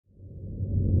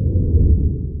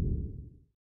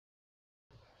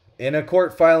In a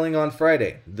court filing on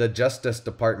Friday, the Justice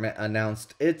Department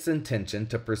announced its intention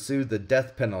to pursue the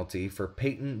death penalty for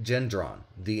Payton Gendron,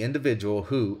 the individual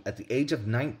who, at the age of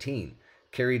 19,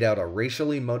 carried out a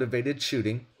racially motivated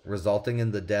shooting resulting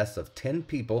in the deaths of 10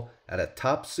 people at a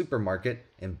top supermarket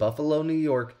in Buffalo, New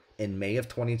York in May of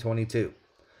 2022.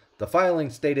 The filing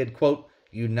stated, quote,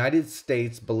 United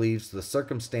States believes the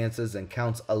circumstances in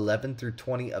counts 11 through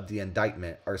 20 of the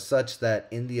indictment are such that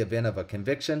in the event of a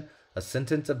conviction, a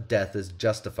sentence of death is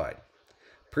justified.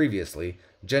 Previously,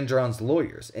 Gendron's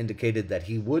lawyers indicated that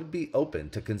he would be open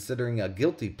to considering a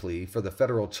guilty plea for the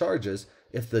federal charges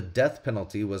if the death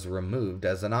penalty was removed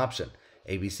as an option,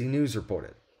 ABC News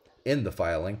reported. In the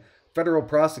filing, federal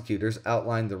prosecutors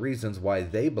outlined the reasons why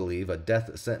they believe a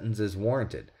death sentence is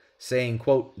warranted, saying,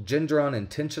 quote, Gendron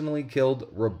intentionally killed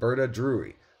Roberta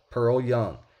Drury, Pearl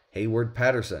Young, Hayward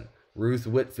Patterson, Ruth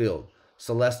Whitfield,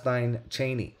 Celestine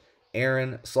Cheney,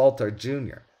 Aaron Salter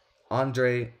Jr.,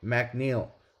 Andre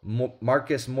McNeil,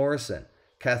 Marcus Morrison,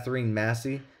 Catherine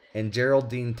Massey, and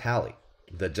Geraldine Talley.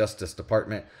 The Justice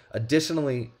Department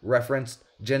additionally referenced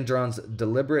Gendron's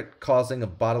deliberate causing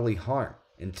of bodily harm,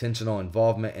 intentional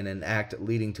involvement in an act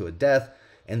leading to a death,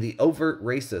 and the overt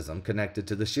racism connected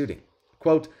to the shooting.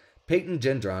 Quote, Payton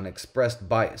Gendron expressed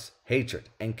bias, hatred,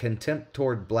 and contempt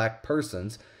toward black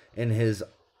persons, and his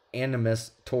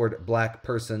animus toward black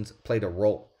persons played a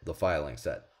role, the filing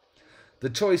said. The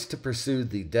choice to pursue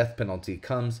the death penalty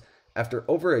comes after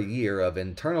over a year of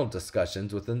internal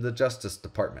discussions within the Justice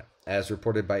Department, as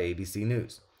reported by ABC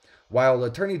News. While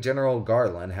Attorney General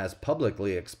Garland has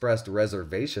publicly expressed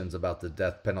reservations about the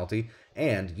death penalty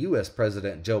and U.S.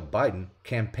 President Joe Biden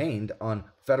campaigned on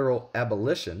federal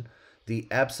abolition, the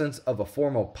absence of a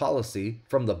formal policy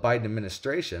from the Biden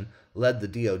administration led the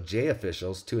DOJ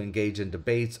officials to engage in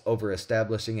debates over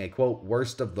establishing a, quote,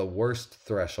 worst of the worst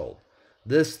threshold.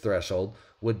 This threshold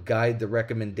would guide the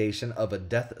recommendation of a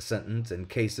death sentence in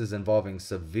cases involving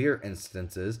severe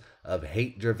instances of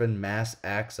hate-driven mass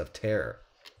acts of terror.